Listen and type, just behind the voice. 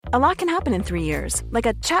A lot can happen in 3 years, like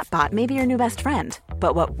a chatbot may be your new best friend.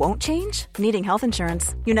 But what won't change? Needing health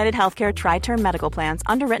insurance. United Healthcare Tri-Term Medical Plans,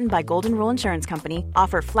 underwritten by Golden Rule Insurance Company,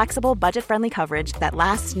 offer flexible, budget-friendly coverage that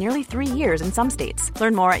lasts nearly 3 years in some states.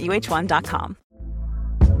 Learn more at uh1.com.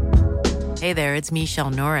 Hey there, it's Michelle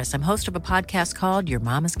Norris. I'm host of a podcast called Your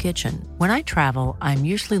Mama's Kitchen. When I travel, I'm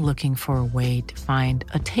usually looking for a way to find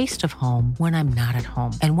a taste of home when I'm not at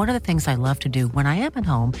home. And one of the things I love to do when I am at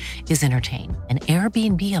home is entertain. And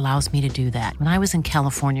Airbnb allows me to do that. When I was in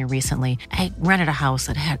California recently, I rented a house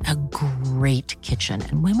that had a great kitchen.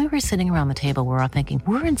 And when we were sitting around the table, we're all thinking,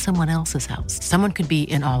 we're in someone else's house. Someone could be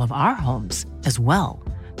in all of our homes as well.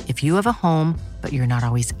 If you have a home, but you're not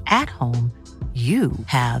always at home, you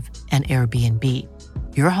have an Airbnb.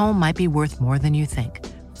 Your home might be worth more than you think.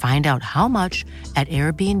 Find out how much at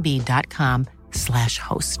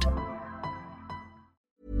airbnb.com/host.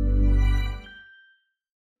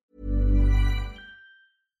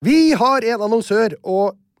 Vi har en annonsør,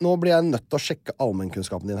 og nå blir jeg nødt til å sjekke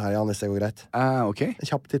allmennkunnskapen din her, Jan, hvis det går greit. Ok. En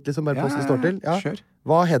kjapp titt liksom, bare på hvordan det står til. Ja. Kjør.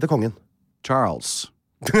 Hva heter kongen? Charles.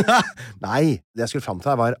 Nei, det jeg skulle frem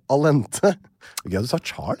til her var Alente. Gøy, du sa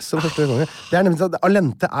Charles som første konge. Det er nemlig at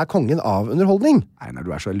Alente er kongen av underholdning. Nei, når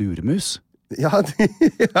du er så luremus. Ja,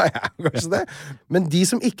 kanskje det. Men de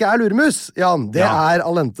som ikke er luremus, Jan, det er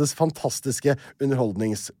Alentes fantastiske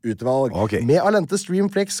underholdningsutvalg. Ok. Med Alente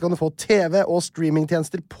Streamflex kan du få TV og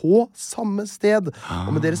streamingtjenester på samme sted.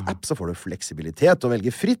 Og med deres app så får du fleksibilitet og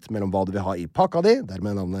velge fritt mellom hva du vil ha i pakka di.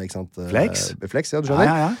 Dermed navnet, ikke sant? Flex. Flex, ja, du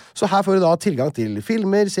skjønner. Ja. Så her får du da tilgang til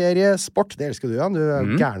filmer, serie, sport. Det elsker du, Jan. Du er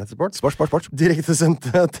gærne til sport. Sport.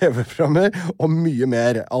 Direktesendte TV-programmer og mye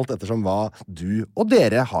mer. Alt ettersom hva du og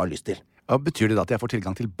dere har lyst til. Betyr det da at jeg får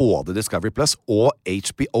tilgang til både Discovery Plus og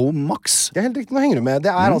HBO Max? Det er helt riktig, nå henger du med.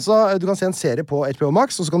 Det er altså, du kan se en serie på HBO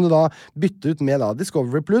Max, og så kan du da bytte ut med da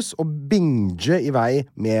Discovery Plus og binge i vei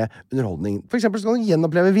med underholdning. For eksempel så kan du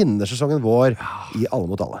gjenoppleve vinnersesongen vår i Alle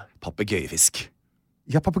mot alle. Papegøyefisk.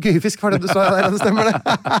 Ja, papegøyefisk var det du sa der, det stemmer det.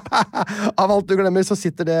 Av alt du glemmer, så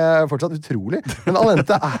sitter det fortsatt utrolig. Men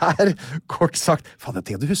Alente er kort sagt... Faen, jeg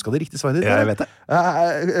tenkte du husket det riktige svaret ditt. Ja, jeg vet det.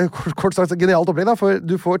 Kort sagt, genialt opplegg da, for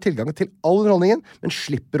du får tilgang til all underholdningen, men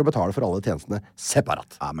slipper å betale for alle tjenestene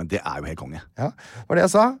separat. Ja, men det er jo helt konge. Ja, var det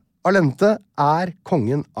jeg sa. Alente er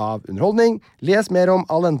kongen av underholdning. Les mer om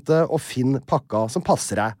Alente og finn pakka som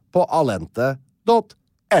passer deg på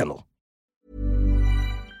alente.no.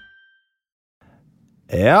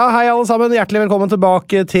 Ja, hei alle sammen. Hjertelig velkommen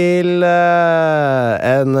tilbake til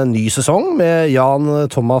en ny sesong med Jan,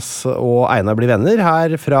 Thomas og Einar blir venner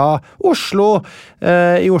her fra Oslo.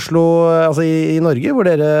 I Oslo, altså i Norge, hvor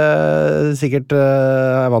dere sikkert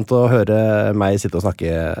er vant til å høre meg sitte og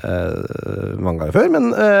snakke mange ganger før.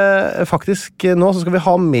 Men faktisk nå så skal vi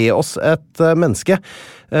ha med oss et menneske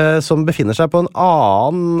som befinner seg på en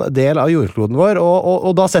annen del av jordkloden vår,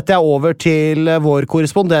 og da setter jeg over til vår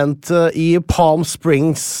korrespondent i Palm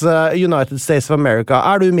Springs, United States of America.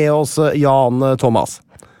 Er du med oss, Jan Thomas?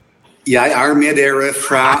 Jeg er med dere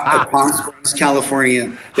fra Palm Springs, California.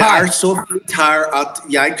 Det er så fint her at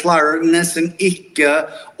jeg klarer nesten ikke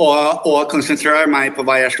å konsentrere meg på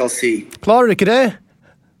hva jeg skal si. Klarer du ikke det?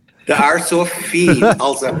 Det er så fint,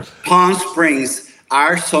 altså. Palm Springs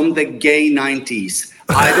er som the gay 90s.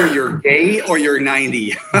 Either you're gay or you're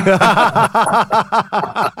 90.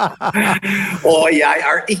 Og jeg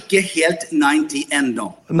er ikke helt 90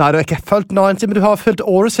 ennå. Nei, du er ikke fullt 90, men du har fullt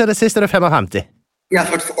år siden det siste, det er 55. Jeg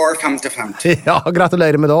har fått år 55. Ja,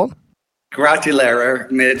 gratulerer med dagen.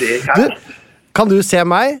 Gratulerer med det. Du, kan du se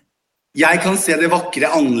meg? Jeg kan se det vakre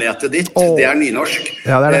anletet ditt. Det er nynorsk.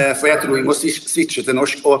 Ja, det er det. For jeg tror vi må switche til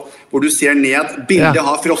norsk. Og hvor du ser ned, bildet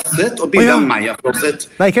har frosset, og bildet av meg har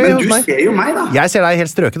frosset. Nei, men du ser jo meg da. Jeg ser deg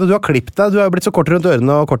helt strøket, og du har klippet deg. Du har jo blitt så kort rundt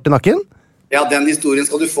ørene og kort i nakken. Ja, den historien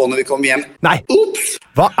skal du få når vi kommer hjem. Nei. Ups!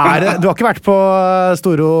 Hva er det? Du har ikke vært på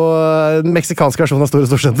meksikansk versjon av Store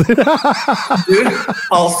Storsenter? Du,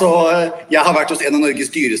 altså, jeg har vært hos en av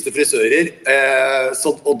Norges dyreste frisører,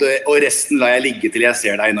 og resten lar jeg ligge til jeg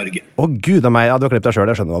ser deg i Norge. Å, Gud av meg. Ja, du har klippet deg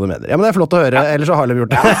selv, jeg skjønner hva du mener. Ja, men det er flott å høre, ellers så har Harlem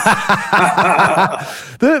gjort det.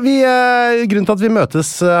 Du, grunnen til at vi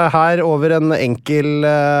møtes her over en enkel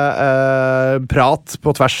prat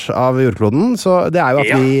på tvers av jordkloden, så det er jo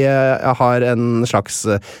at vi har en slags,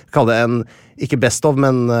 kall det en ikke best of,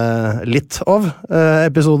 men litt of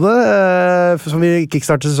episode som vi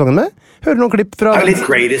kickstarter sesongen med. Hører noen klipp fra... Det er litt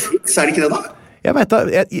greatest hits, er det ikke det da? Jeg vet da,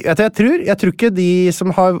 jeg tror ikke de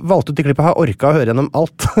som har valgt ut de klippet har orket å høre gjennom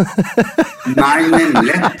alt. Nei,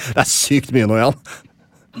 nemlig. Det er sykt mye nå, Jan.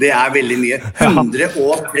 Det er veldig mye.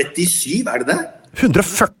 137, er det det?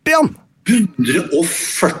 140, Jan!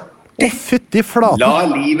 140! Å, fytti flaten. La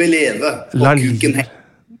livet leve, og kuken hekk.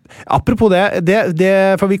 Apropos det,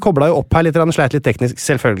 for vi koblet jo opp her litt, sleit litt teknisk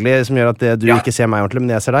selvfølgelig, som gjør at du ikke ser meg ordentlig,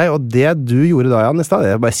 men jeg ser deg, og det du gjorde da, Jan, i sted,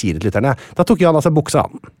 jeg bare sier det til lytterne, da tok Jan av seg buksa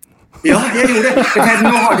han. Ja, jeg gjorde det.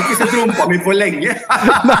 Nå har du ikke sett rumpa mi på lenge.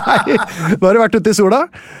 Nei, nå har du vært ute i sola?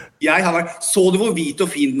 Jeg har vært, så du hvor hvit og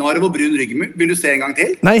fin den har, og hvor brun ryggen min? Vil du se en gang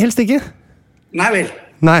til? Nei, helst ikke. Nei vel.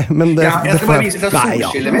 Nei, men det... Ja, jeg skal bare vise fra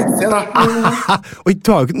solskillet mitt, se da. Oi,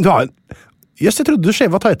 du har jo ikke... Jøss, jeg trodde du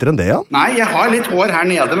skjev var tightere enn det, Jan. Nei, jeg har litt hår her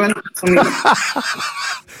nede, men...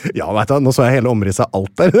 Ja, vet du, nå så jeg hele omrisset av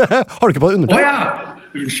alt der. Har du ikke på det undertøy? Åja,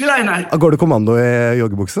 unnskyld, Einar. Går du kommando i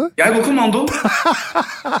joggebukse? Jeg går kommando.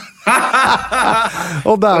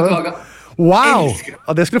 Og det er... Wow!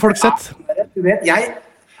 Ja, det skulle folk sett. Du vet, jeg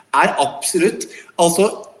er absolutt...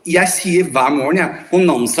 Altså, jeg sier hver morgen,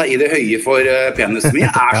 bonanza i det høye for penisen min.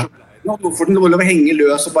 Jeg er så... Nå får den lov å henge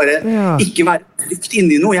løs og bare ikke være trygt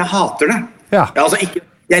inne i noe. Jeg hater det. Ja. Altså,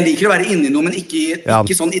 jeg liker å være inne i noe, men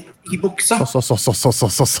ikke sånn i buksa. Så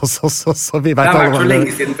vi vet det har vært så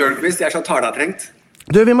lenge siden, Tørnquist. Jeg er så talatrengt.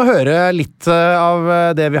 Du, vi må høre litt av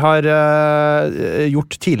det vi har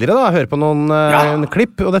gjort tidligere da. Høre på noen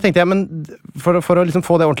klipp, og det tenkte jeg, men for å liksom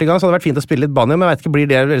få det ordentlig i gang, så hadde det vært fint å spille litt banjo, men jeg vet ikke, blir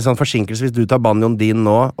det veldig sånn forsinkelse hvis du tar banjoen din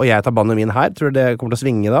nå, og jeg tar banjoen min her? Tror du det kommer til å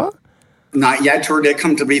svinge da? Nei, jeg tror det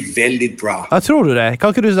kommer til å bli veldig bra. Jeg tror du det.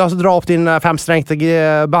 Kan ikke du altså dra opp din 5-strengte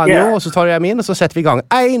banjo, og så tar jeg min, og så setter vi i gang.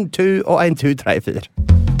 1, 2, og 1, 2, 3, 4.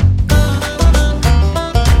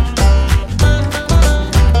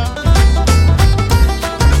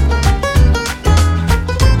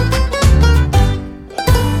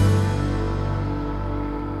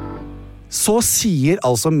 Så sier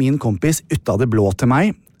altså min kompis ut av det blå til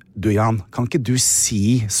meg, du Jan, kan ikke du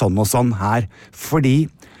si sånn og sånn her, fordi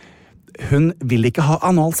hun vil ikke ha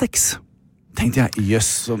analsex. Tenkte jeg, jøss,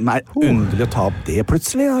 som er underlig å ta opp det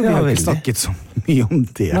plutselig. Ja, vi har ikke snakket så mye om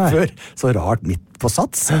det før. Så rart midt på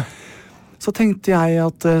sats. Så tenkte jeg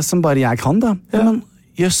at, som bare jeg kan da, men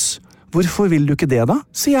jøss, hvorfor vil du ikke det da,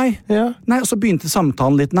 sier jeg. Nei, og så begynte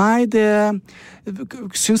samtalen litt, nei,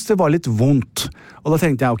 synes det var litt vondt. Og da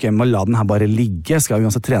tenkte jeg, ok, må la den her bare ligge, skal vi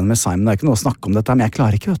uansett trene med Simon, det er ikke noe å snakke om dette, men jeg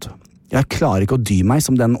klarer ikke, vet du. Jeg klarer ikke å dy meg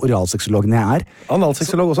som den oralsexologen jeg er.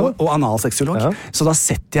 Analsexolog også? Og analsexolog. Ja. Så da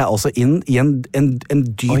setter jeg altså inn i en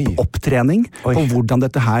dyp opptrening på hvordan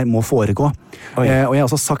dette her må foregå. Og jeg har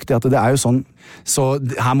også sagt det at det er jo sånn, så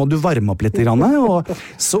her må du varme opp litt grann, og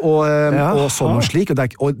sånn og slik,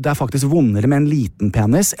 og det er faktisk vondere med en liten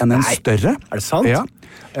penis enn en større. Er det sant? Ja.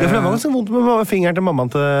 Ja, for det var ganske vondt med fingeren til mammaen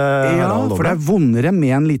til for det er vondere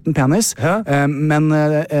med en liten penis, men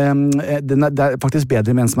det er faktisk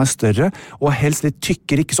bedre med en som er større, og helst litt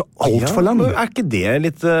tykkere, ikke så alt for lang. Er ikke det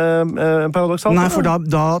litt paradoksalt? Nei, for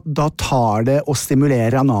da tar det å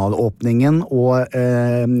stimulere analåpningen og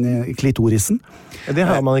klitorisen. Det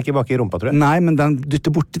har man ikke bak i rumpa, tror jeg. Nei, men den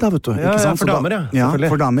dytter borti da, vet du. Ja, ikke sant? For damer, ja,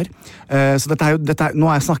 for damer. Så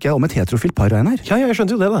nå snakker jeg om et heterofilt par, Einar. Ja, jeg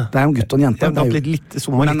skjønte jo det da. Det er jo en gutt og en jente.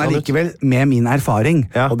 Men den er likevel med min erfaring,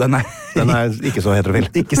 og den er ikke så heterofil.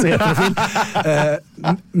 Ikke så heterofil.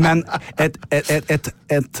 Men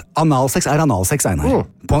et analsex er analsex, Einar.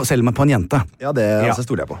 Selv om på en jente. Ja, det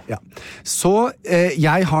stoler jeg på. Ja. Så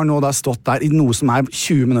jeg har nå da stått der i noe som er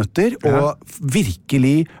 20 minutter, og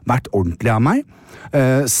virkelig vært ordentlig av meg.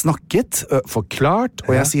 Snakket, forklart,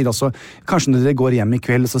 og jeg sier også, kanskje når dere går hjem i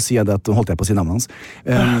kveld, så sier jeg det at, holdt jeg på å si navnet hans,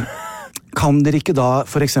 kan dere ikke da,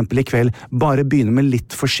 for eksempel i kveld, bare begynne med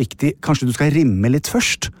litt forsiktig, kanskje du skal rimme litt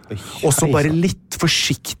først, og så bare litt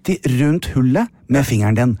forsiktig rundt hullet med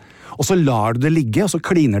fingeren din. Og så lar du det ligge, og så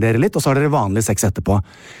kliner dere litt, og så har dere vanlig sex etterpå.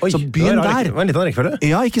 Så begynn der. Det var en liten rekkefølge.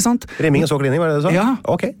 Ja, ikke sant? Rimming og så klining, var det det du sa? Ja.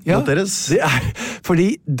 Ok, noteres.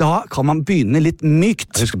 Fordi da kan man begynne litt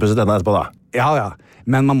mykt. Jeg skal pusse denne etterpå da. Ja.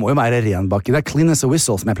 Men man må jo være ren baki. Det er clean as a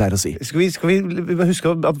whistle, som jeg pleier å si. Skal vi huske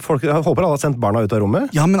at folk, jeg håper alle har sendt barna ut av rommet?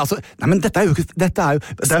 Ja, men altså, nei, men dette er jo ikke... Det er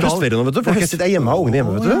høstferie nå, vet du. Folk sitter hjemme og ungene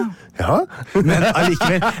hjemme, vet du. Ja. Men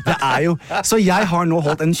allikevel, det er jo... Så jeg har nå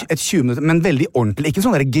holdt et 20 minutter, men veldig ordentlig. Ikke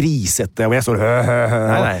sånn der grisete, hvor jeg står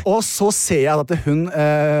Nei. Og så ser jeg at hun...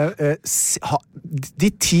 de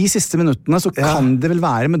 10 siste minuttene, så kan det vel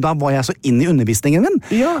være, men da var jeg så inn i undervisningen min,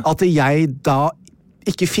 at jeg da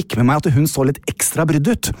ikke fikk med meg at hun så litt ekstra brydd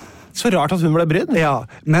ut. Så rart at hun ble brydd. Ja,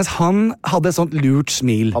 mens han hadde et sånt lurt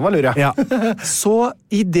smil. Han var lur, ja. Så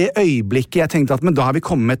i det øyeblikket jeg tenkte at, men da har vi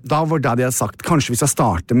kommet, da var det de hadde sagt, kanskje vi skal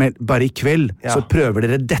starte med bare i kveld, så prøver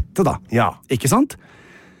dere dette da. Ja. Ikke sant?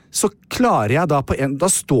 Så klarer jeg da da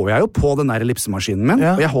står jeg jo på den der ellipsemaskinen min,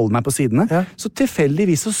 og jeg holder meg på sidene, så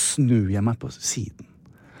tilfeldigvis så snur jeg meg på siden.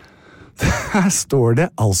 Der står det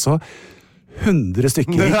altså 100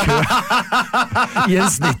 stykker i kø i en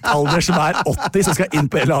snittalder som er 80, som skal inn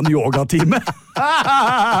på en eller annen yogatime.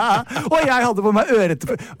 Og jeg hadde på meg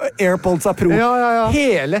AirPods Pro.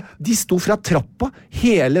 Ja. De sto fra trappa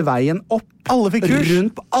hele veien opp. Alle fikk kurs?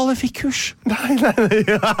 Alle fikk kurs. Nei.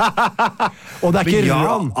 Og det er ikke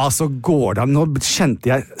Jan. Altså, går det an? Nå kjente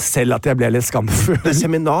jeg selv at jeg ble litt skamfull. Det er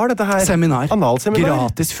seminar, dette her. Analseminar.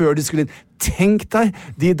 Gratis før de skulle inn. Tenk deg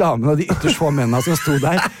de damene og de ytterst få mennene som sto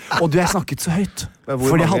der. Og jeg snakket så høyt.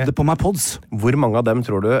 For jeg hadde på meg pods. Hvor mange av dem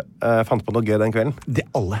tror du fant på noe gøy den kvelden? Det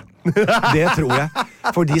alle. Det tror jeg.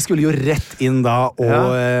 For de skulle jo rett inn da.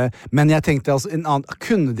 Men jeg tenkte altså,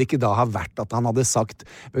 kunne det ikke da ha vært at han hadde sagt,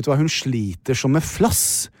 vet du hva, hun sliter som med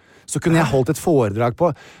flass. Så kunne jeg holdt et foredrag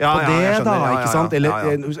på det da, ikke sant?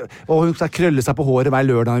 Og hun skal krølle seg på håret hver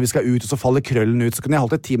lørdag når vi skal ut, og så faller krøllen ut, så kunne jeg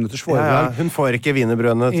holdt et 10 minutters foredrag. Hun får ikke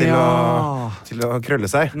wienerbrødene til å krølle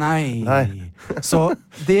seg. Nei. Så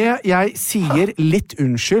det jeg sier litt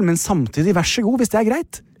unnskyld, men samtidig vær så god, hvis det er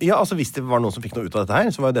greit. Ja, altså hvis det var noen som fikk noe ut av dette her,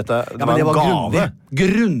 så var jo dette men det var en gave.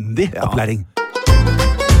 Grundig opplæring.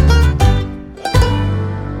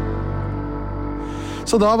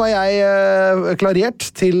 Så da var jeg klarert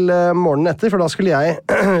til morgenen etter, for da skulle jeg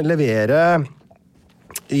levere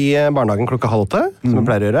i barnehagen 7:30, som jeg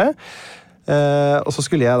pleier å gjøre. Og så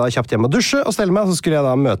skulle jeg da kjapt hjem og dusje og stelle meg, og så skulle jeg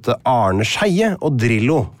da møte Arne Scheie og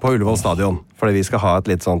Drillo på Ullevål stadion. Fordi vi skal ha et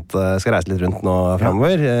litt sånt, skal reise litt rundt nå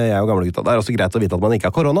fremover. Jeg og gamle gutta. Det er også greit å vite at man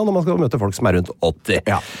ikke har korona når man skal møte folk som er rundt 80.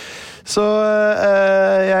 Ja. Så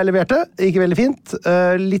jeg leverte, gikk veldig fint.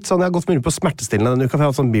 Litt sånn, jeg har gått mye på smertestillende denne uka, for jeg har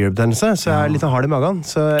hatt sånn bierbetennelse, så jeg er litt hard i magen.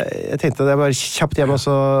 Så jeg tenkte at jeg bare kjapt hjem og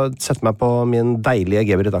så sette meg på min deilige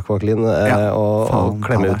Geberit Aquaclean og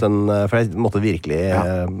klemme ut en, for jeg måtte virkelig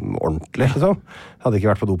ordentlig, liksom. Hadde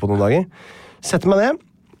ikke vært på do på noen dager. Setter meg ned.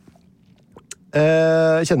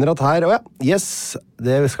 Kjenner at her,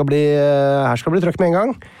 her skal bli trøkk med en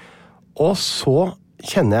gang. Og så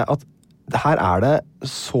kjenner jeg at her er det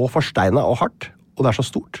så forsteinet og hardt, og det er så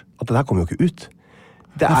stort, at det her kommer jo ikke ut.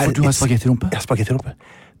 For du har spagettirumpe? Ja, spagettirumpe.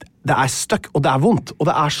 Det er støkk, og det er vondt, og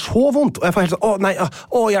det er så vondt, og jeg får helt sånn,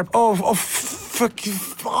 hjelp, fuck,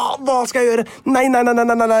 hva skal jeg gjøre? Nei,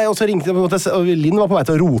 og så ringte jeg, og Linn var på vei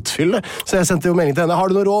til å rotfylle, så jeg sendte jo melding til henne, har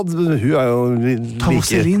du noe råd? Hun er jo Ta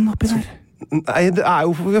vaselin oppi der. Nei, jeg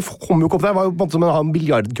kommer jo ikke opp der. Jeg var jo på en måte som en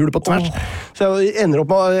biljardkule på tvers. Så jeg ender opp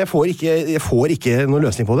med jeg får ikke noen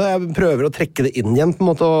løsning på det. Jeg prøver å trekke det inn igjen på en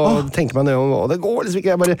måte, og tenke meg nøye om, og det går liksom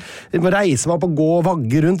ikke. Jeg må reise meg opp og gå og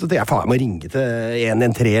vagge rundt, og jeg må ringe til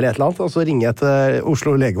 113 eller et eller annet, og så ringer jeg til Oslo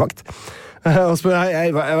legevakt. Og spør jeg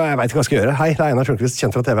vet ikke hva jeg skal gjøre. Hei, det er Einar Sjønquist,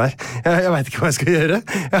 kjent fra TV her. Jeg vet ikke hva jeg skal gjøre.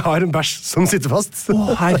 Jeg har en bæsj som sitter fast.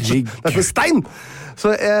 Herregud. Det er for stein!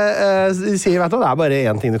 Så jeg sier, vet du, det er bare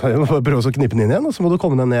én ting du kan gjøre, prøve å knippe den inn igjen, og så må du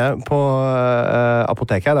komme deg ned på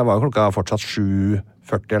apoteket. Det var jo klokka fortsatt 7:40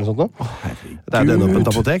 eller noe sånt nå. Det er døgnåpent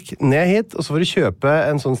apotek. Ned hit, og så får du kjøpe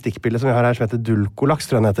en sånn stikkpille som vi har her, som heter Dulcolax,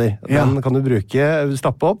 tror jeg den heter. Den kan du bruke,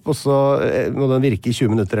 stappe opp, og så må den virke i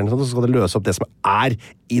 20 minutter eller noe sånt, og så skal det løse opp det som er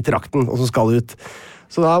i trakten, og så skal det ut.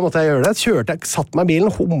 Så da måtte jeg gjøre det. Satt meg i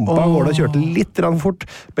bilen, humpa av gårde og kjørte litt fort.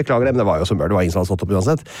 Beklager det, men det var jo så mørkt. Det var ingen som hadde stått opp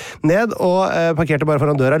uansett. Ned og parkerte bare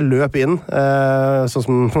foran døra, løp inn, sånn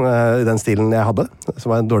som den stilen jeg hadde,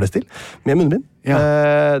 som var en dårlig stil, med munnbind. Det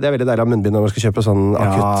er veldig deilig å ha munnbind når man skal kjøpe sånn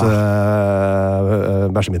akutt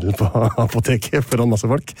bæsjemiddel på apoteket foran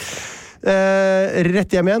masse folk.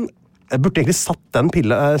 Rett hjem igjen. Jeg burde egentlig satt den i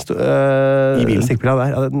bilen. Stikkpilla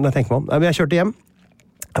der, når jeg tenker meg om. Men jeg kjørte hjem.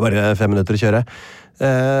 Det er bare 5 minutter å kjøre.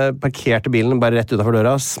 Parkerte bilen bare rett utenfor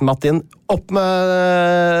døra, smatt inn, opp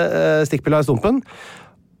med stikkpilla i stumpen,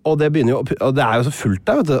 og det begynner jo, og det er jo så fullt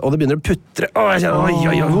der, vet du, og det begynner å putre,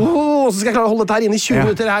 så skal jeg klare å holde dette her inne i 20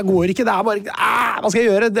 minutter, det her går ikke, det er bare, hva skal jeg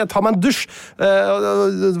gjøre? Jeg tar meg en dusj,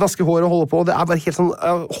 vaske håret og holde på, og det er bare helt sånn,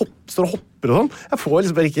 står og hopper og sånn, jeg får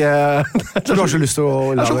liksom bare ikke... Du har så lyst til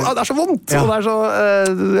å lage det? Det er så vondt, og det er så,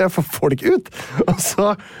 jeg får det ikke ut, og så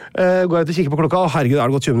går jeg ut og kikker på klokka, og herregud, er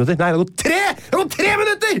det gått 20 minutter? Nei, det har gått 3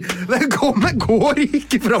 minutter! Det går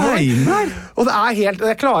ikke fremover. Og det er helt,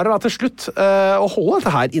 jeg klarer da til slutt å holde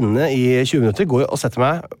dette her inne i 20 minutter, går og setter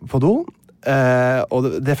meg på do, og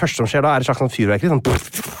det første som skjer da er et slags sånn fyrverkeri, sånn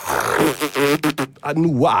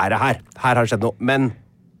noe er det her har det skjedd noe, men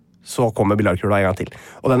så kommer biljardkula en gang til,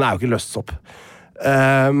 og den er jo ikke løst opp,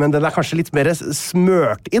 men den er kanskje litt mer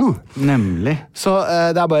smørt inn, nemlig, så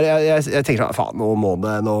det er bare, jeg tenker sånn, faen,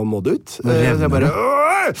 nå må det ut, så jeg bare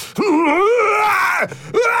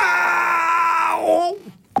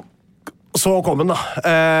så kom den da,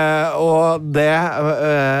 og det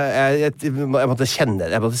jeg måtte kjenne,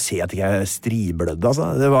 jeg måtte se at jeg striblødde,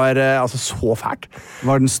 altså. Det var altså så fælt.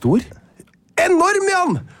 Var den stor? Enorm,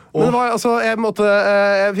 Jan! Men det var, altså,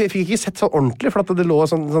 jeg fikk ikke sett sånn ordentlig, for at det lå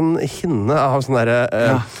sånn hinne av sånn der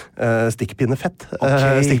stikkpinnefett.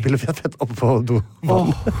 Stikkpillefett oppe på do.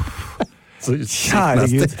 Så Kjære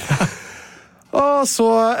Gud. Og så,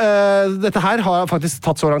 dette her har faktisk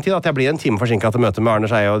tatt så lang tid at jeg blir en time forsinket til møte med Arne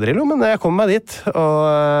Scheie og Drillo, men jeg kommer meg dit, og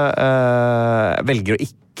velger å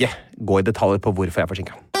ikke gå i detaljer på hvorfor jeg er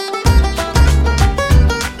forsinket.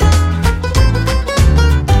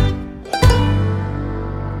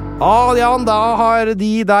 Jan, da har de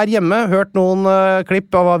der hjemme hørt noen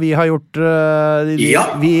klipp av hva vi har gjort.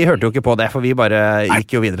 Vi hørte jo ikke på det, for vi bare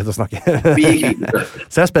gikk jo videre til å snakke.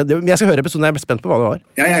 Så jeg skal høre episoden, jeg er spent på hva det var.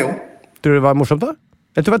 Ja, jeg også. Tror du det var morsomt da?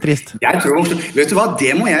 Eller tror du det var trist? Jeg tror det var morsomt. Vet du hva,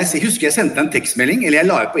 det må jeg si. Husker jeg sendte en tekstmelding, eller jeg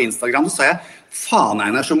la ut på Instagram, så sa jeg, faen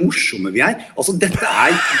Einar, så morsomme vi er. Altså, dette.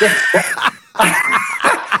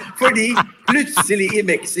 Fordi plutselig i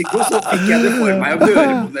Mexico så fikk jeg det for meg å høre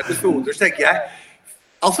på den episoden, så tenker jeg,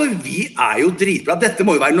 altså, vi er jo dritbra. Dette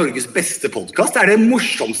må jo være Norges beste podcast. Det er det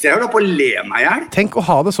morsomste jeg gjør, da, på å le meg ihjel. Tenk å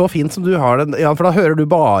ha det så fint som du har det, Jan, for da hører du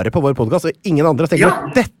bare på vår podcast, og ingen andre tenker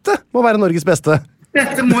at dette må være Norges beste.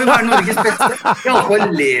 Dette må jo være Norges beste. Jeg holder på å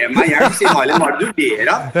le meg ihjel, sier Harlem, hva er det du ler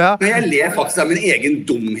av? Ja. Men jeg ler faktisk av min egen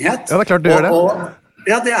dumhet. Ja, det er klart du gjør det.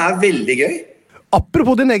 Ja, det er veldig gøy.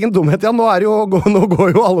 Apropos din egen dumhet, Jan, nå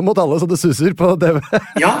går jo alle mot alle, så det suser på TV.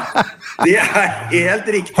 Ja, det er helt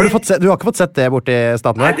riktig. Du har ikke fått sett det borte i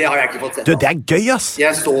staten? Nei, det har jeg ikke fått sett. Du, det er gøy, ass!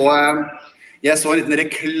 Jeg så en liten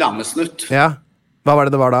reklamesnutt. Ja, hva var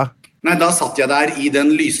det var da? Nei, da satt jeg der i den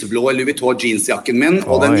lyseblå Louis Vuitton jeansjakken min,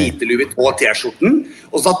 og den hvite Louis Vuitton t-skjorten,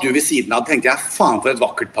 og satt du ved siden av, tenkte jeg, faen for et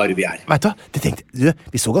vakkert par vi er. Vet du,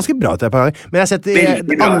 vi så ganske bra ut et par ganger, men jeg har sett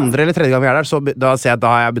andre eller tredje gang vi er der, så da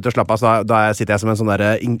har jeg begynt å slappe av, så da sitter jeg som en sånn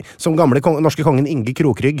der, som gamle norske kongen Inge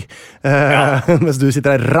Krokrygg, mens du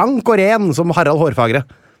sitter der rank og ren som Harald Hårfagre.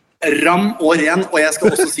 Ram og ren, og jeg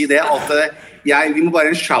skal også si det at vi må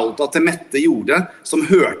bare en shout-out til Mette Jorde, som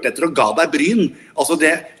hørte etter og ga deg bryn. Altså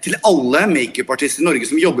det, til alle make-up-artister i Norge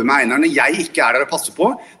som jobber med Einar når jeg ikke er der og passer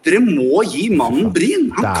på, dere må gi mannen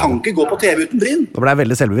bryn. Han kan ikke gå på TV uten bryn. Nå ble jeg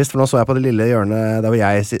veldig selvbevisst, for nå så jeg på det lille hjørnet der hvor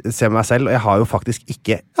jeg ser meg selv, og jeg har jo faktisk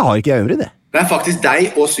ikke øyenbryn, det. Det er faktisk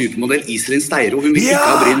deg og supermodell Iselin Steiro, hun vil ikke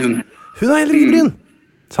ha bryn, hun. Hun har heller ikke bryn.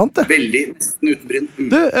 Sant det? Veldig, nesten uten bryn.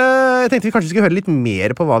 Du, jeg tenkte vi kanskje skulle høre litt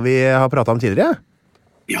mer på hva vi har pratet om tidligere.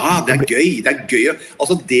 Ja, det er gøy.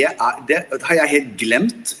 Altså, det har jeg helt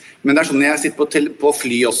glemt. Men det er sånn når jeg sitter på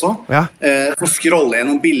fly også, så scroller jeg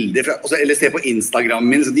noen bilder, eller ser på Instagram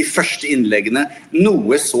min, de første innleggene,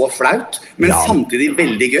 noe så flaut, men samtidig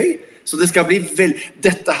veldig gøy. Så det skal bli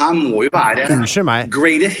dette her må jo være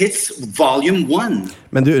Greatest Hits Volume 1.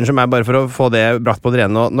 Men du, unnskyld meg, bare for å få det brakt på det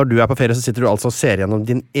rene. Når du er på ferie, så sitter du altså og ser gjennom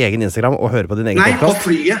din egen Instagram og hører på din egen podcast? Nei, på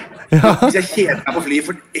flyet. Hvis jeg kjeder meg på flyet,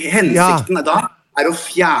 for hensikten da er å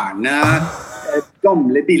fjerne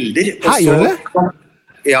gamle bilder. Hæ, gjør det?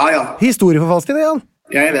 Ja. Historieforfalskning, Jan?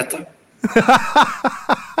 Ja, jeg vet det.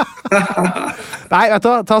 Nei, vet du,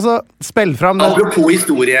 spill fram den. Apropos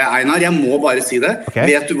historie, Einar, jeg må bare si det.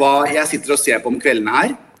 Vet du hva jeg sitter og ser på om kveldene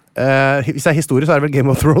her? Hvis det er historie, så er det vel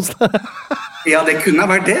Game of Thrones. Ja, det kunne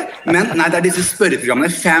vært det. Men nei, det er disse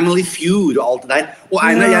spørreprogrammene, Family Feud og alt det der. Og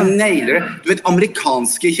Einar, jeg nailer det. Du vet,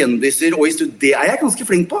 amerikanske kjendiser og historie, det er jeg ganske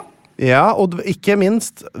flink på. Ja, og ikke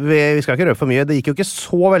minst, vi skal ikke røpe for mye, det gikk jo ikke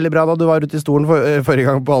så veldig bra da du var ute i stolen forrige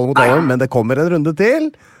gang på Alle mot Alle, men det kommer en runde til.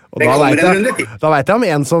 Og da vet jeg om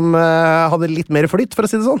en som hadde litt mer flytt, for å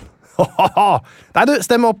si det sånn. Nei, du,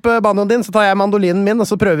 stem opp banjoen din, så tar jeg mandolinen min, og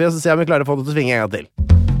så prøver vi å se om vi klarer å få det til å svinge en gang til.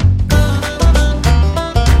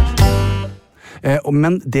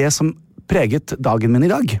 Men det som preget dagen min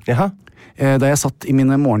i dag, da jeg satt i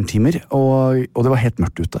mine morgentimer, og det var helt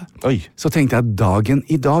mørkt ute, så tenkte jeg dagen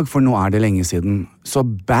i dag, for nå er det lenge siden, så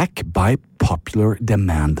back by popular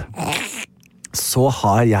demand. Så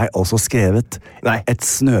har jeg også skrevet et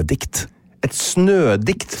snødikt. Et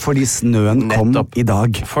snødikt? Fordi snøen kom i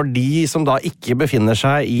dag. For de som da ikke befinner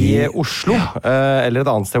seg i Oslo, eller et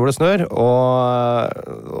annet sted hvor det snør,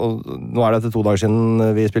 og nå er det etter 2 dager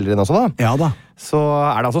siden vi spiller inn også da. Ja da. Så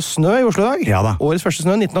er det altså snø i Oslo i dag. Ja da. Årets første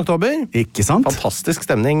snø, 19. oktober. Ikke sant? Fantastisk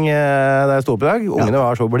stemning da jeg stod opp i dag. Ungene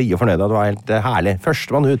var så blide og fornøyde, det var helt herlig.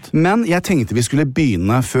 Førstemann ut. Men jeg tenkte vi skulle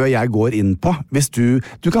begynne før jeg går inn på. Hvis du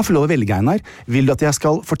kan få lov å velge, Einar. Vil du at jeg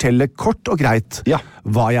skal fortelle kort og greit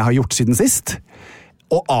hva jeg har gjort siden sist?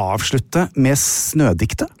 Og avslutte med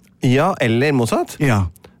snødiktet? Ja, eller motsatt? Ja.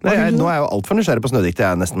 Nei, nå er jeg jo alt for nysgjerrig på snødiktet,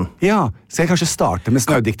 jeg nesten. Ja, skal jeg kanskje starte med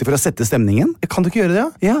snødiktet for å sette stemningen? Kan du ikke gjøre det,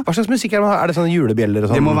 ja? Hva slags musikk er det? Er det sånne julebjeller og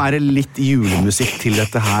sånn? Det må være litt julemusikk til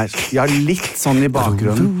dette her. Ja, litt sånn i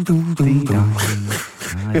bakgrunnen.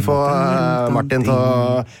 Vi får Martin til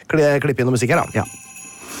å klippe inn noe musikk her, da. Ja.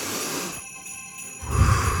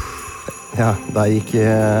 Ja, da gikk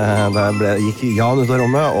Jan ut av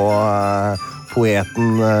rommet, og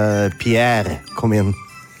poeten Pierre kom inn.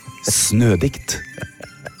 Snødikt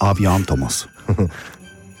av Jan Thomas.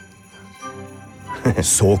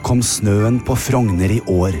 Så kom snøen på Frogner i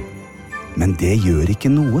år, men det gjør ikke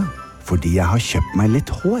noe, fordi jeg har kjøpt meg litt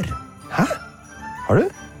hår. Hæ? Har du?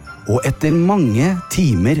 Og etter mange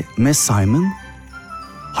timer med Simon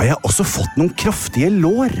har jeg også fått noen kraftige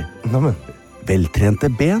lår. Neimen. Veltrente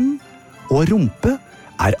ben og rumpe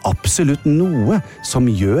er absolutt noe som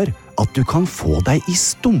gjør at du kan få deg i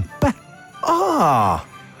stumpe.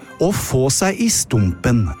 Å få seg i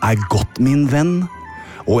stumpen er godt, min venn.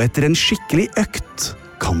 Og etter en skikkelig økt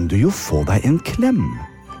kan du jo få deg en klem.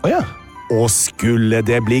 Ja. Og skulle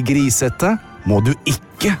det bli grisete, må du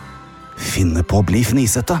ikke finne på å bli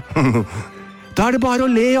fnisete. Da er det bare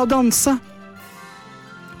å le og danse.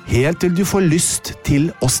 Helt til du får lyst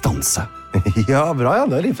til å stanse. Ja, bra, ja,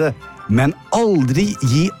 det er litt det. Men aldri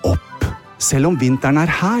gi opp, selv om vinteren er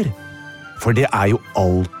her. For det er jo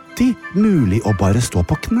alltid mulig å bare stå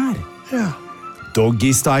på knær. Ja.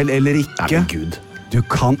 Doggy-style eller ikke. Nei, Gud. Du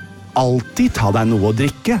kan alltid ta deg noe å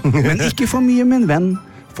drikke, men ikke for mye, min venn.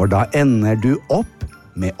 For da ender du opp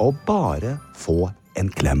med å bare få en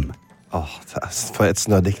klem. For et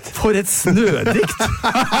snødikt. For et snødikt!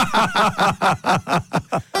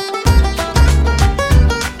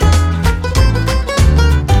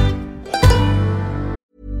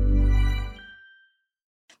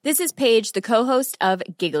 This is Paige, the co-host of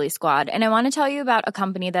Giggly Squad, and I want to tell you about a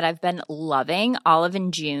company that I've been loving, Olive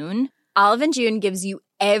 & June. Olive & June gives you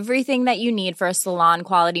everything that you need for a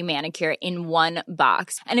salon-quality manicure in one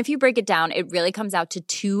box. And if you break it down, it really comes out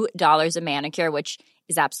to $2 a manicure, which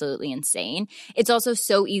is absolutely insane. It's also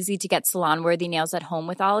so easy to get salon-worthy nails at home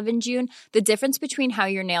with Olive & June. The difference between how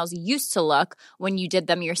your nails used to look when you did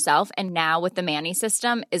them yourself and now with the Mani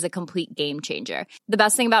system is a complete game changer. The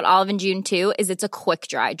best thing about Olive & June, too, is it's a quick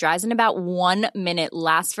dry. Dries in about 1 minute,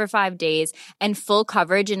 lasts for 5 days, and full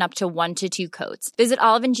coverage in up to 1 to 2 coats. Visit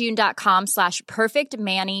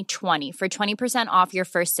oliveandjune.com/perfectmani20 for 20% off your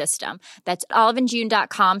first system. That's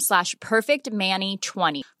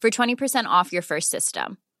oliveandjune.com/perfectmani20 for 20% off your first system.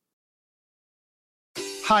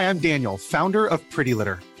 Hi, I'm Daniel, founder of Pretty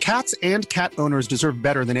Litter. Cats and cat owners deserve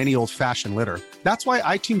better than any old-fashioned litter. That's why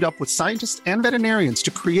I teamed up with scientists and veterinarians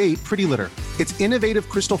to create Pretty Litter. Its innovative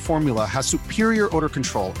crystal formula has superior odor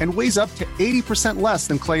control and weighs up to 80% less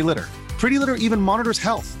than clay litter. Pretty Litter even monitors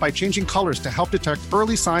health by changing colors to help detect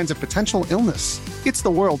early signs of potential illness. It's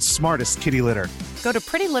the world's smartest kitty litter. Go to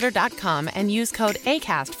prettylitter.com and use code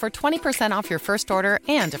ACAST for 20% off your first order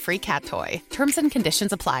and a free cat toy. Terms and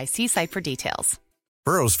conditions apply. See site for details.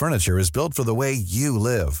 Burrow's furniture is built for the way you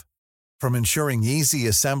live. From ensuring easy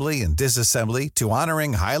assembly and disassembly to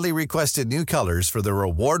honoring highly requested new colors for their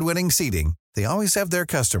award-winning seating, they always have their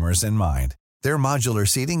customers in mind. Their modular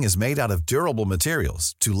seating is made out of durable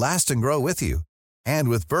materials to last and grow with you. And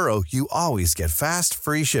with Burrow, you always get fast,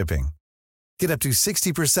 free shipping. Get up to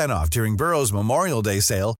 60% off during Burrow's Memorial Day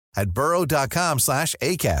sale at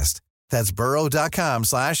burrow.com/ACAST. That's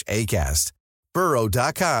burrow.com/ACAST.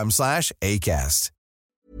 burrow.com/ACAST.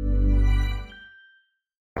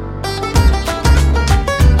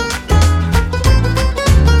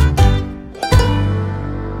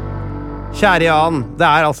 Kjære Jan, det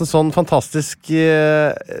er altså sånn fantastisk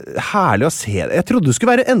herlig å se det. Jeg trodde du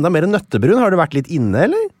skulle være enda mer nøttebrun. Har du vært litt inne,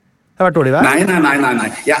 eller? Det har vært dårlig vær? Nei.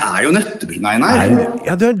 Jeg er jo nøttebrun, nei.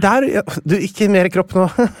 Ja, du er der. Ja, du, ikke mer kropp nå.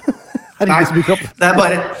 Herregud, så mye kropp. Det er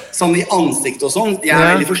bare sånn i ansikt og sånn. Jeg er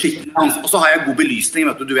veldig forsiktig med ansikt. Og så har jeg god belysning,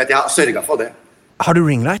 vet du. Du vet, jeg har sørget for det. Har du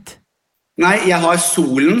ringlight? Nei, jeg har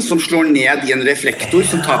solen som slår ned i en reflektor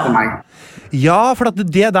som tar på meg. Ja, for at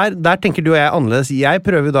det der tenker du og jeg annerledes. Jeg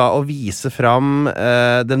prøver da å vise fram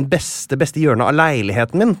den beste hjørnet av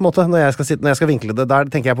leiligheten min, på en måte, når jeg skal vinkle det. Der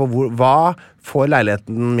tenker jeg på hva får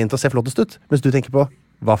leiligheten min til å se flottest ut, mens du tenker på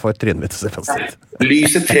hva får trynet mitt til å se flottest ut.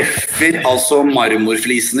 Lyset treffer altså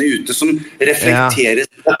marmorflisene ute som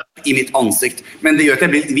reflekteres opp i mitt ansikt. Men det gjør at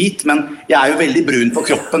jeg blir litt hvit, men jeg er jo veldig brun på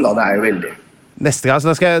kroppen da, det er jo veldig. Neste gang, så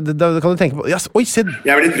da kan du tenke på oi, se. Jeg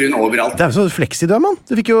er blitt brun overalt. Det er jo så fleksi du er, mann.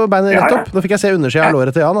 Du fikk jo beinet rett opp. Nå fikk jeg se undersida av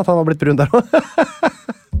låret til Jan, at han var blitt brun der også.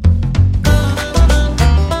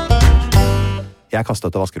 Jeg kastet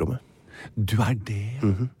ut av vaskerommet. Du er det?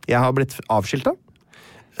 Jeg har blitt avskiltet.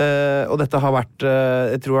 Og dette har vært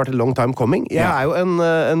jeg tror det har vært a long time coming. Jeg er jo en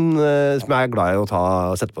som er glad i å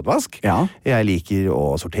sette på et vask. Jeg liker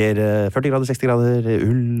å sortere 40 grader, 60 grader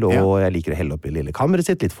ull, og jeg liker å helle opp i lille kammeret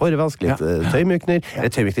sitt, litt forvask, litt tøymykner.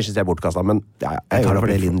 Tøymykner synes jeg er bortkastet, men jeg tar det for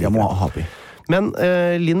det Linn liker. Jeg må ha oppi. Men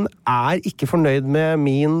Linn er ikke fornøyd med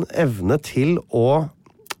min evne til å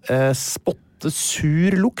spotte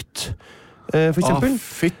sur lukt, for eksempel.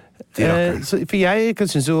 For jeg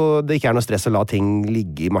synes jo det ikke noe stress å la ting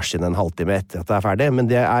ligge i maskinen en halvtime etter at det ferdig, men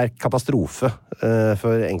det katastrofe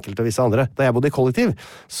for enkelte og visse andre. Da jeg bodde i kollektiv,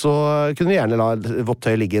 så kunne vi gjerne la vått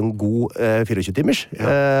tøy ligge en god 24 timers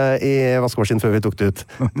i vaskemaskinen før vi tok det ut.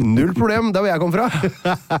 Null problem, der hvor jeg kom fra.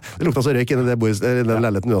 Det lukta så røyk inni den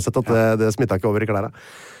leiligheten uansett at det smittet ikke over i klærne.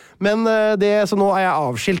 Men så nå jeg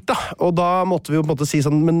avskilt da, og da måtte vi jo på en måte si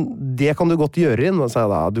sånn, men det kan du godt gjøre inn, sa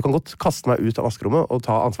jeg da. Du kan godt kaste meg ut av vaskerommet og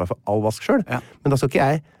ta ansvar for all vask selv, men da skal ikke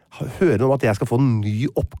jeg høre noe om at jeg skal få en ny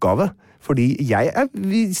oppgave, fordi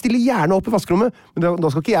vi stiller gjerne opp i vaskerommet, men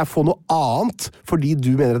da skal ikke jeg få noe annet, fordi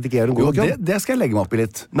du mener at ikke jeg gjør en god jobb. Jo, det skal jeg legge meg opp i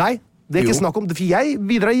litt. Nei, det ikke snakk om det, for jeg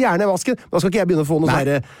bidrar gjerne i vasken, men da skal ikke jeg begynne å få noe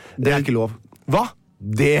sånn. Det ikke lov. Hva?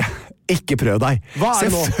 Ikke prøv deg.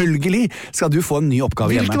 Selvfølgelig skal du få en ny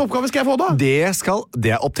oppgave hjemme. Hvilken oppgave skal jeg få da?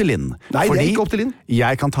 Det opp til Linn. Nei, det ikke opp til Linn.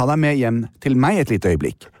 Jeg kan ta deg med hjem til meg et lite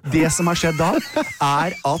øyeblikk. Det som har skjedd da,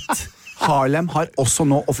 at Harlem har også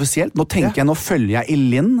nå offisielt, nå tenker jeg, nå følger jeg i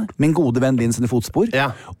Linn, min gode venn Linn sine fotspor,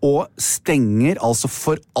 og stenger altså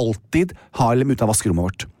for alltid Harlem ut av vaskerommet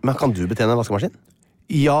vårt. Men kan du betjene en vaskemaskin?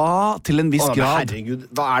 Ja, til en viss grad. Herregud,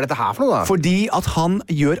 hva dette her for noe da? Fordi at han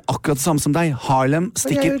gjør akkurat det samme som deg. Harlem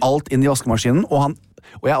stikker alt inn i vaskemaskinen, og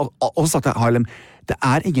jeg har også sagt til Harlem, det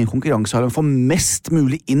ingen konkurranse, Harlem, for mest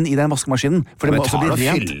mulig inn i den vaskemaskinen. For det må også bli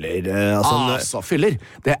rent. Fyller.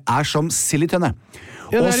 Det som silitønne.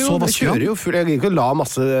 Ja, jeg kjører jo full. Jeg kan ikke la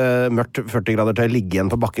masse mørkt 40 grader tøy ligge igjen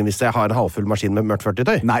på bakken hvis jeg har en halvfull maskin med mørkt 40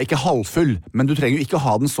 tøy. Nei, ikke halvfull, men du trenger jo ikke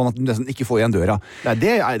ha den sånn at du nesten ikke får igjen døra. Nei,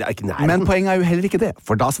 det ikke nær. Men poenget jo heller ikke det,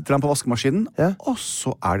 for da setter han på vaskemaskinen, og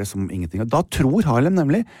så det som ingenting. Da tror Harlem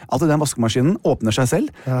nemlig at den vaskemaskinen åpner seg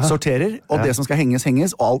selv, sorterer, og det som skal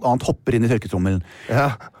henges, og alt annet hopper inn i tørketrommelen.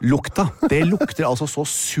 Lukta, det lukter altså så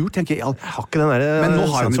surt, tenker jeg. Har ikke den der men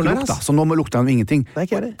nå har han ikke lukta, så nå lukter han jo ingenting. Nei,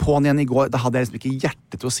 ikke det. På'n igjen i går, da hadde jeg liksom ikke hjerte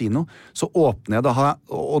til å si noe, så åpner jeg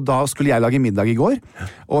og da skulle jeg lage middag i går,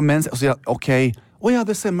 og så sier jeg, ok,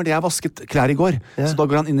 det stemmer, jeg vasket klær i går, så da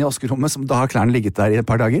går han inn i vaskerommet, da har klærne ligget der i et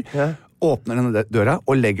par dager, åpner denne døra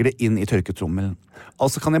og legger det inn i tørketrommelen.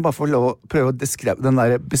 Altså kan jeg bare få lov å prøve å beskrive den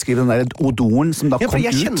der odoren som da kom ut.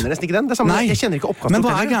 Jeg kjenner nesten ikke den, det samme, jeg kjenner ikke oppkast. Men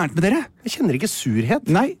hva gærent med dere? Jeg kjenner ikke surhet.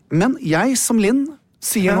 Nei, men jeg som Linn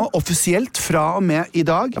sier nå offisielt fra og med i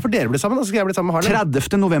dag. Ja, for dere blir sammen, da skal jeg bli sammen med Harlem.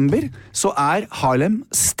 30. november så Harlem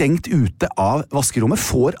stengt ute av vaskerommet,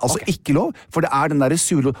 får altså ikke lov, for det den der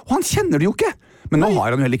sure... Og han kjenner det jo ikke! Men nå har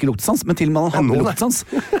han jo heller ikke luktesans, men til og med han hadde luktesans,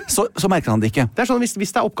 så merker han det ikke. Det sånn,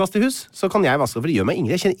 hvis det oppkast i hus, så kan jeg vaske, for det gjør meg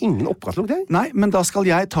ingen. Jeg kjenner ingen oppkastlukt, jeg. Nei, men da skal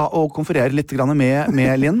jeg ta og konferere litt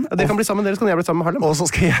med Linn. Ja, det kan bli sammen med dere, så kan jeg bli sammen med Harlem. Og så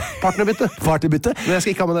skal jeg... Partnerbytte. Men jeg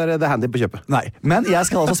skal ikke ha med det handy på kjøpet. Nei, men jeg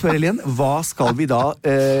skal altså spørre Linn, hva skal vi da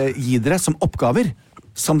gi dere som oppgaver?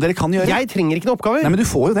 Som dere kan gjøre. Jeg trenger ikke noen oppgaver. Nei, men du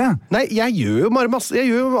får jo det. Nei, jeg gjør jo bare masse. Jeg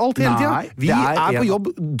gjør jo alt hele tiden. Vi på jobb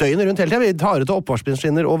døgnet rundt hele tiden. Vi tar ut av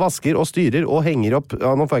oppvaskmaskiner og vasker og styrer og henger opp.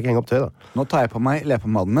 Ja, nå får jeg ikke henge opp tøy, da. Nå tar jeg på meg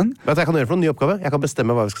leppepommaden min. Vet du hva jeg kan gjøre for noen ny oppgave? Jeg kan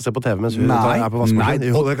bestemme hva vi skal se på TV mens vi er på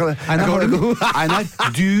vaskemaskinen. Jo, det kan jeg. Einar,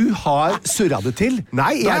 du har surret det til.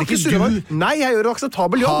 Nei, jeg er ikke surret. Nei, jeg gjør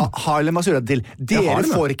akseptabel jobb. Harlem har surret det til. Dere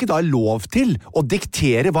får ikke da lov til å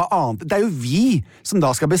diktere hva annet. Det jo vi som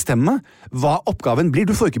da skal bestemme hva oppgaven blir.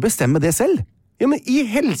 Du får ikke bestemme det selv. Ja, men i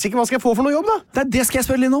helsike, hva skal jeg få for noe jobb, da? Det skal jeg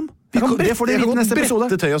spørre Linn om. Det får dere i neste episode.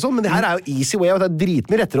 Tøy og sånn, men det her jo easy way, og det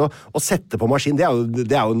dritmye rettere å sette på maskin. Det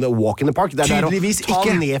jo en walk in the park. Det tydeligvis å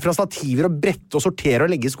ta ned fra stativer og brette og sortere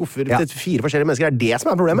og legge i skuffer til 4 forskjellige mennesker. Det som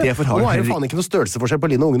problemet. Nå det faen ikke noe størrelsesforskjell på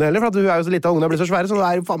Linn og ungene heller, for at hun jo så lite og ungene blir så svære, så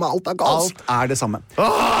nå jo faen meg alt galt. Alt det samme.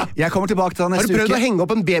 Jeg kommer tilbake til deg neste uke. Har du prøvd å henge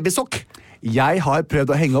opp en babysokk? Jeg har prøvd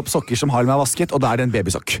å henge opp sokker som Harlem har vasket, og da det en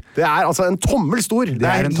babysokk. Det altså en tommel stor. Det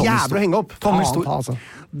en jævlig å henge opp. Tommel stor. Altså.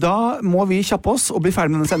 Da må vi kjappe oss og bli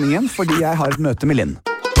ferdig med denne sendingen, fordi jeg har et møte med Linn.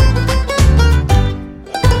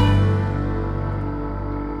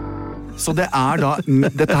 Så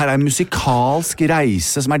dette her en musikalsk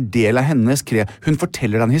reise som del av hennes Hun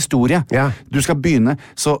forteller deg en historie. Ja. Du skal begynne.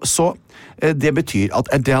 Så det betyr at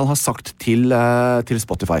Adele har sagt til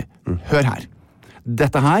Spotify, hør her.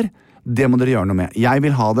 Dette her, det må dere gjøre noe med. Jeg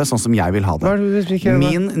vil ha det sånn som jeg vil ha det.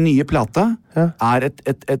 Min nye plate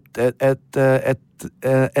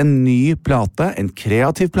en ny plate, en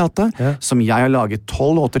kreativ plate, som jeg har laget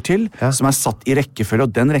 12 låter til, som satt i rekkefølge,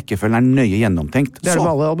 og den rekkefølgen nøye gjennomtenkt. Det det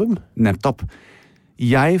med alle album. Nettopp.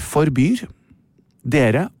 Jeg forbyr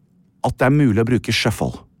dere at det mulig å bruke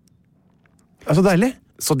shuffle. Så deilig.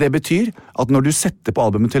 Så det betyr at når du setter på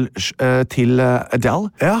albumet til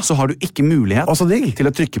Adele, så har du ikke mulighet til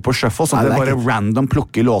å trykke på shuffle, sånn at det bare random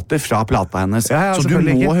plukker låter fra plata hennes. Så du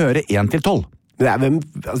må høre 1 til 12.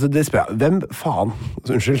 Hvem faen,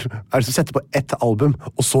 unnskyld, er det som setter på ett album,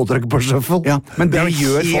 og så trykker på shuffle? Ja, men det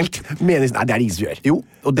gjør helt meningsløst. Nei, det er det ingen som gjør. Jo,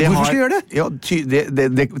 og det hvorfor skal du gjøre det? Ja, Det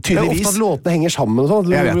er tydeligvis. ofte at låtene henger sammen og sånn.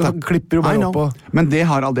 Jeg vet det. Klipper jo bare opp og... Men det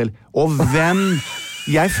har Adele. Og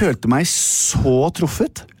jeg følte meg så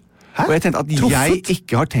truffet. Hæ? Og jeg tenkte at jeg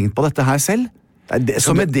ikke har tenkt på dette her selv.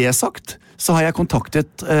 Så med det sagt, så har jeg kontaktet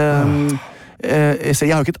så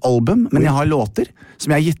jeg har jo ikke et album, men jeg har låter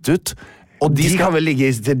som jeg har gitt ut. Og de kan vel ligge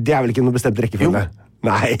i... Det er vel ikke noe bestemt rekkefølge?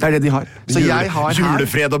 Nei. Det er det de har. Så jeg har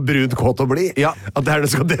julefred og brun kåt og bli? Ja. At det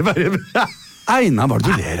skal det være? Einar, hva er det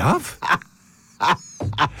du ler av?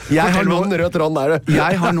 Jeg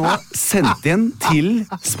har nå sendt inn til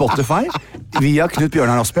Spotify via Knut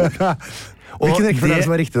Bjørnar Asbjørn. Hvilken rekkefølge er det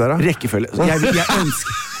som er riktig der da? Rekkefølge. Jeg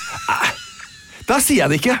ønsker... Da sier jeg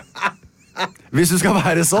det ikke. Hvis du skal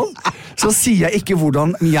være sånn, så sier jeg ikke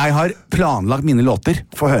hvordan jeg har planlagt mine låter.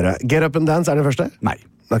 Få høre. Get Up and Dance er det første? Nei.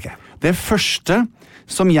 Okay. Det første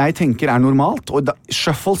som jeg tenker er normalt, og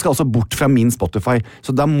shuffle skal altså bort fra min Spotify,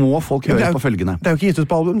 så da må folk høre på følgende. Det er jo ikke gitt ut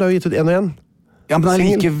på album, det er jo gitt ut en og en. Ja, men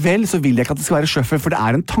likevel så vil jeg ikke at det skal være shuffle, for det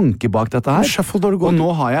er en tanke bak dette her. Og nå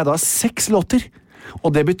har jeg da 6 låter. Og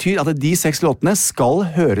det betyr at de 6 låtene skal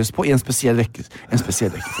høres på i en spesiell rekkefølge.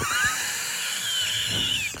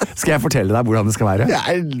 Skal jeg fortelle deg hvordan det skal være? Ja,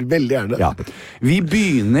 veldig gjerne. Ja. Vi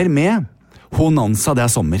begynner med Honanza, det er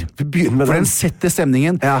sommer. Vi begynner med For den setter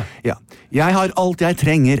stemningen. Ja. Jeg har alt jeg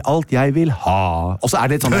trenger, alt jeg vil ha. Og så er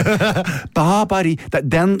det et sånn Babari.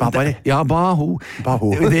 Babari. Ja, baho.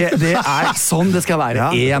 Det er sånn det skal være.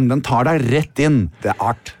 Den tar deg rett inn. Det er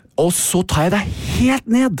art. Og så tar jeg deg helt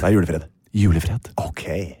ned. Det er julefred. Julefred. Ok.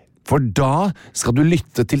 For da skal du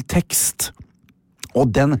lytte til tekst. Og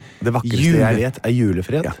det vakreste jeg vet er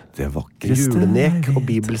julefred. Ja, det vakreste julenek og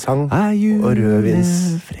bibelsang og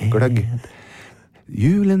rødvinsgløgg.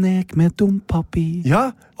 Julenek med dompapir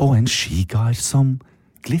og en skigard som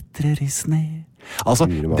glitrer i sne. Altså,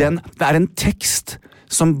 det er en tekst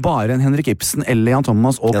som bare en Henrik Ibsen eller Jan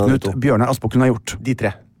Thomas og Knut Bjørnar Asbjørn kunne ha gjort. De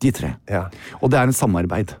tre. Ja. Og det er en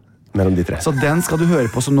samarbeid. Mellom de tre. Så den skal du høre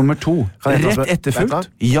på som nummer 2. Rett etterfulgt.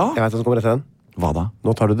 Ja. Jeg vet hva som kommer etter den. Hva da?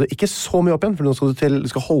 Nå tar du det ikke så mye opp igjen, for nå skal du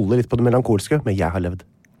skal holde litt på det melankolske, men jeg har levd.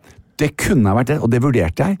 Det kunne ha vært det, og det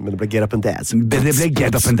vurderte jeg. Men det ble Get Up and Dance. Det ble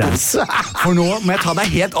Get Up and Dance. For nå må jeg ta deg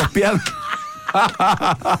helt opp igjen.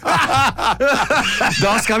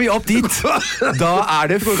 Da skal vi opp dit. Da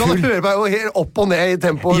er det full... Du kan høre meg helt opp og ned i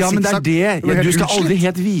tempo. Ja, men det er det. Du skal aldri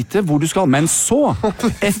helt vite hvor du skal. Men så,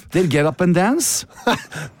 etter Get Up and Dance,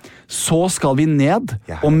 så skal vi ned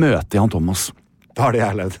og møte Jan Thomas. Da har det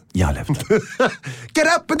jeg levd. Jeg har levd. Get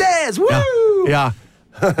up and dance! Woo! Ja.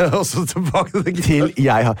 Og så tilbake til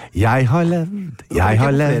jeg har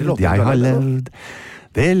levd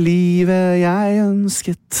det livet jeg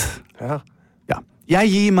ønsket. Ja.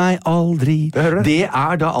 Jeg gir meg aldri. Det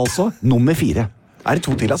er da altså nummer 4. Er det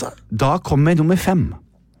 2 til, altså? Da kommer nummer 5.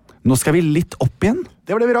 Nå skal vi litt opp igjen.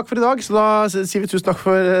 Det var det vi rakk for i dag, så da sier vi tusen takk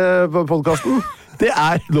for podcasten. Det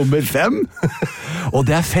er nummer 5. Og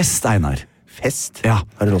det er fest, Einar. Fest? Ja.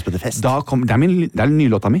 Har du noe som heter Fest? Det er den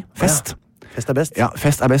nye låta mi. Fest. Ja. Fest er best? Ja,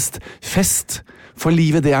 fest er best. Fest. For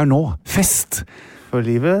livet, det er nå. Fest. For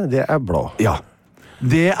livet, det er blå. Ja.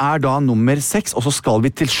 Det er da nummer 6, og så skal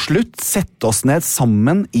vi til slutt sette oss ned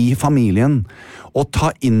sammen i familien og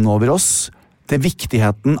ta inn over oss det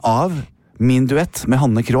viktigheten av min duett med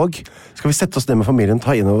Hanne Krogh. Skal vi sette oss ned med familien og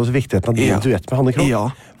ta inn over oss viktigheten av din duett med Hanne Krogh? Ja.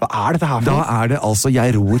 Hva er dette her for? Da er det altså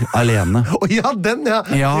Jeg ror alene. Ja, den, ja!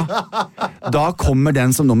 Ja. Da kommer den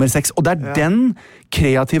som nummer 6, og det er den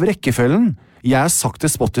kreative rekkefølgen jeg har sagt til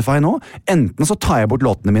Spotify nå. Enten så tar jeg bort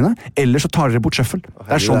låtene mine, eller så tar dere bort shuffle.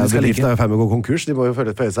 Det er sånn det skal ligge. Det er jo ferdig med å gå konkurs, de må jo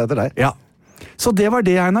føye seg etter deg. Ja. Så det var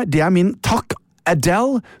det, Einar. Det er min takk,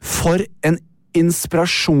 Adele, for en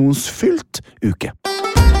inspirasjonsfylt uke.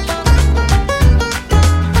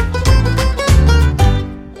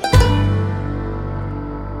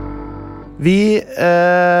 Vi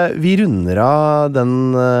runder av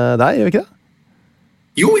den der, gjør vi ikke det?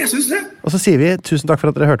 Jo, jeg synes det. Og så sier vi tusen takk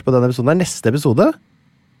for at dere hørte på denne episoden. Neste episode,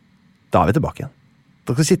 da er vi tilbake igjen.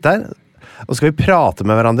 Da skal vi sitte her, og så skal vi prate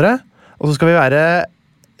med hverandre, og så skal vi være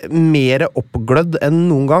mer oppglødd enn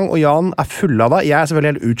noen gang, og Jan er full av deg. Jeg er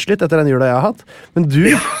selvfølgelig helt utslitt etter den jula jeg har hatt, men du...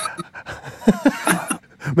 Ja.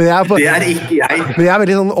 Det er ikke jeg. Men jeg er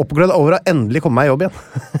veldig sånn oppglødd over å endelig komme meg i jobb igjen.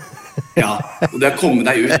 Ja, og det har kommet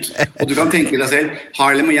deg ut. Og du kan tenke deg selv,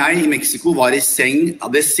 Harlem og jeg i Mexico var i seng,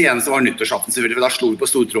 det seneste var nyttårsaften selvfølgelig, for da slo vi på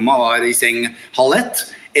stortromma, var i seng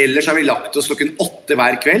 12:30. Ellers har vi lagt oss 8:00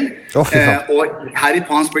 hver kveld. Og her i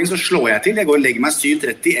Palm Springs så slår jeg til. Jeg går og legger meg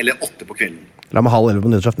 7:30 eller 8 på kvelden. La meg 7:30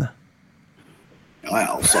 på nyttårsaften.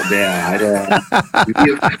 Ja, altså, det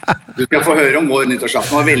Du skal få høre om vår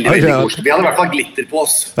nyttårsaften. Det var veldig, veldig koselig. Vi hadde I hvert fall glitter på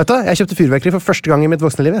oss. Vet du, jeg kjøpte fyrverkeri for første gang I mitt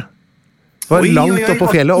voksne liv. Det var langt opp på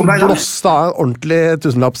fjellet og blåste av en ordentlig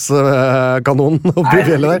tusenlappskanon oppe I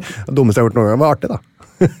fjellet der. Det dummeste jeg har gjort noen gang. Det var artig, da.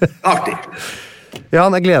 Artig.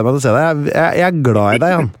 Jan, jeg gleder meg til å se deg. Jeg er glad I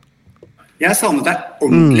deg, Jan. Jeg savnet deg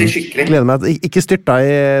ordentlig skikkelig. Gleder meg til ikke styrt deg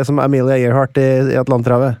som Amelia Earhart I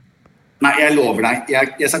Atlanterhavet. Nei, jeg lover deg.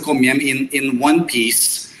 Jeg skal komme hjem in one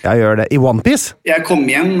piece. Jeg gjør det. I One Piece? Jeg kommer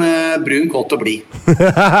hjem brun, kåt og blid.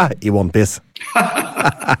 I One Piece.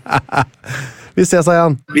 Vi ses,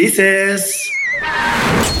 Jan. Vi ses!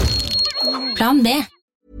 Plan B.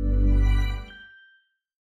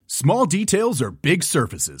 Small details are big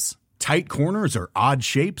surfaces. Tight corners are odd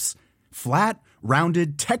shapes. Flat,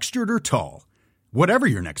 rounded, textured, or tall. Whatever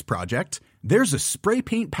your next project, there's a spray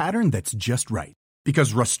paint pattern that's just right.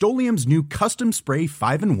 Because Rust-Oleum's new Custom Spray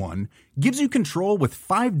 5-in-1 gives you control with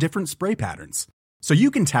 5 different spray patterns. So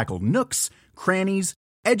you can tackle nooks, crannies,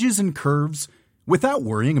 edges, and curves without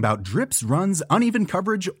worrying about drips, runs, uneven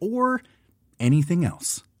coverage, or anything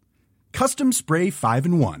else. Custom Spray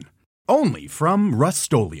 5-in-1. Only from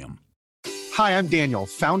Rust-Oleum. Hi, I'm Daniel,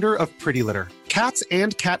 founder of Pretty Litter. Cats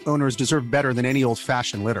and cat owners deserve better than any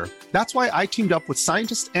old-fashioned litter. That's why I teamed up with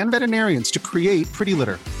scientists and veterinarians to create Pretty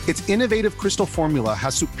Litter. Its innovative crystal formula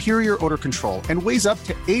has superior odor control and weighs up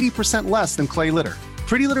to 80% less than clay litter.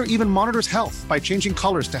 Pretty Litter even monitors health by changing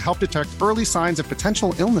colors to help detect early signs of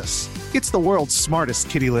potential illness. It's the world's smartest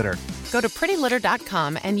kitty litter. Go to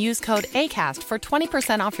prettylitter.com and use code ACAST for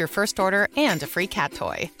 20% off your first order and a free cat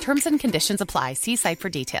toy. Terms and conditions apply. See site for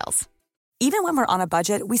details. Even when we're on a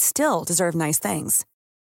budget, we still deserve nice things.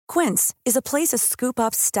 Quince is a place to scoop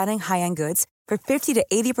up stunning high-end goods for 50 to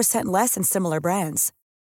 80% less than similar brands.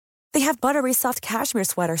 They have buttery soft cashmere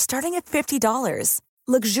sweaters starting at $50,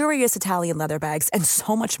 luxurious Italian leather bags, and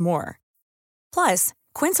so much more. Plus,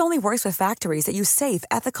 Quince only works with factories that use safe,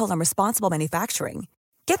 ethical, and responsible manufacturing.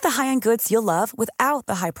 Get the high-end goods you'll love without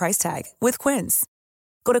the high price tag with Quince.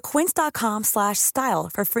 Go to quince.com/style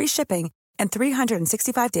for free shipping and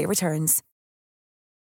 365-day returns.